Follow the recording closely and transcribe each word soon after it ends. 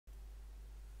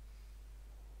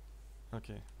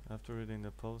Okay, after reading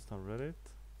the post on Reddit,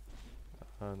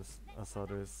 I saw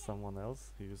there is someone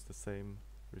else who used the same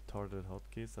retarded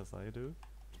hotkeys as I do.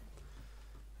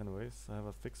 Anyways, I have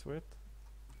a fix for it.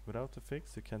 Without the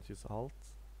fix, you can't use Alt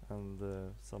and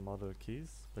some other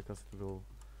keys because it will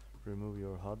remove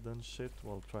your HUD and shit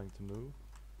while trying to move.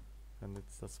 And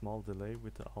it's a small delay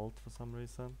with the Alt for some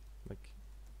reason. Like,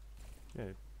 yeah,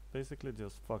 it basically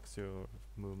just fucks your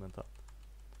movement up.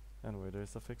 Anyway, there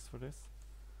is a fix for this.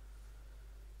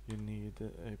 You need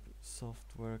a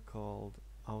software called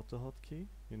AutoHotkey.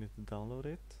 You need to download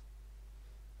it.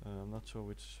 I'm not sure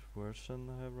which version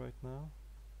I have right now.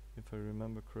 If I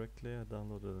remember correctly, I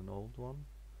downloaded an old one.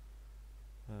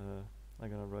 I'm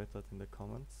gonna write that in the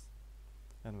comments.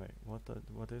 Anyway,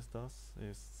 what this does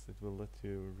is it will let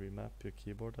you remap your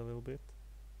keyboard a little bit.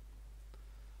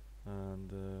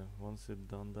 And once you've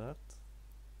done that,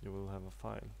 you will have a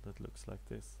file that looks like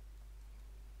this.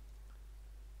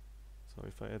 So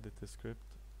if I edit the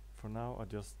script, for now I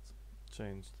just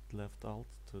changed left alt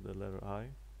to the letter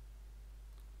I.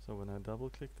 So when I double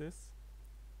click this,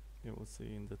 you will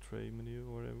see in the tray menu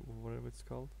or whatever it's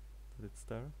called that it's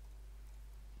there.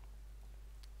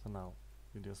 So now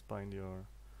you just bind your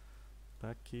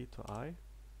back key to I,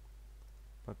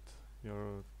 but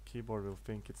your keyboard will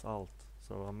think it's alt.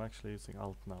 So I'm actually using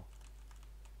alt now.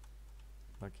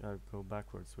 Like I go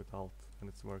backwards with alt and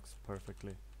it works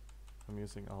perfectly. I'm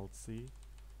using Alt C,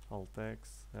 Alt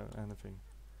X, anything.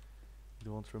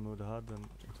 You won't remove the HUD and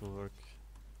it will work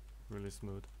really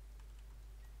smooth.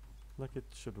 Like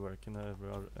it should work in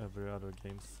every other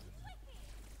games.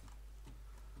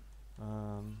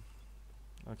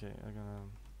 Okay, I'm gonna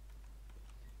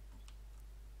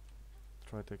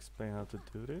try to explain how to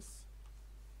do this.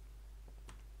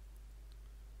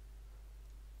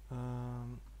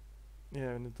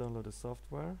 Yeah, you need to download the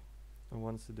software, and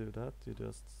once you do that, you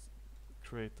just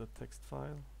create a text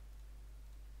file.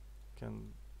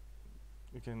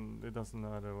 It doesn't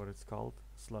matter what it's called,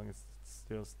 as long as it's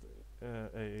just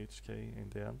AHK in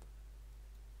the end.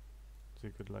 So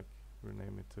you could like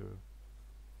rename it to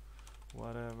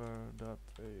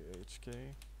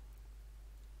whatever.ahk.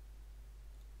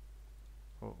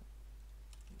 Oh,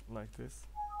 like this.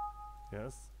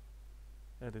 Yes.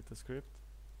 Edit the script.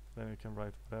 Then you can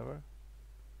write whatever.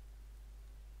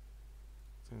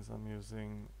 Since I'm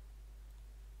using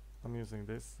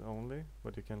this only,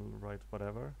 but you can write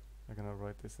whatever. I'm gonna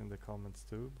write this in the comments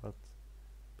too, but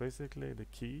basically the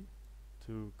key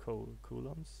to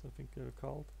colons, I think they're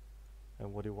called,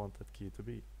 and what you want that key to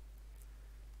be.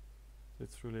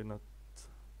 It's really not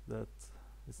that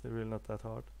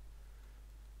hard.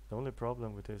 The only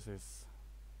problem with this is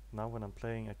now when I'm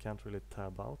playing I can't really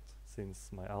tab out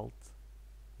since my alt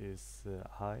is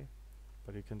high,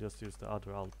 but you can just use the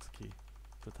other alt key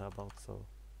to tab out, so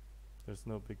there's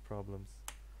no big problems.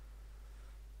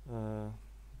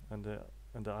 And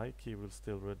the I key will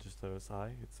still register as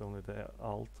I. It's only the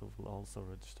alt will also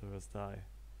register as the I.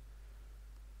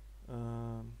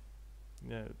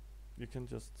 Yeah, you can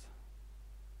just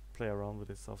play around with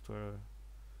this software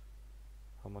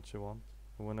how much you want.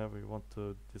 And whenever you want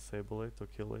to disable it or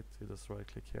kill it, you just right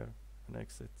click here and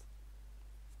exit.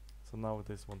 So now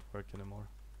this won't work anymore,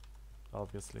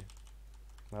 obviously.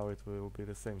 Now it will be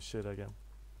the same shit again.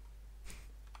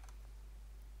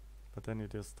 But then you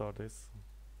just start this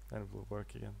and it will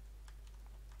work again.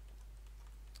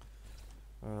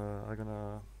 I'm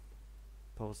gonna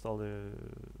post all the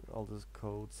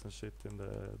codes and shit in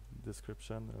the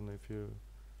description, and if you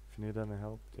need any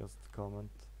help, just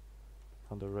comment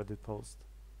on the Reddit post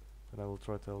and I will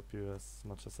try to help you as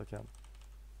much as I can.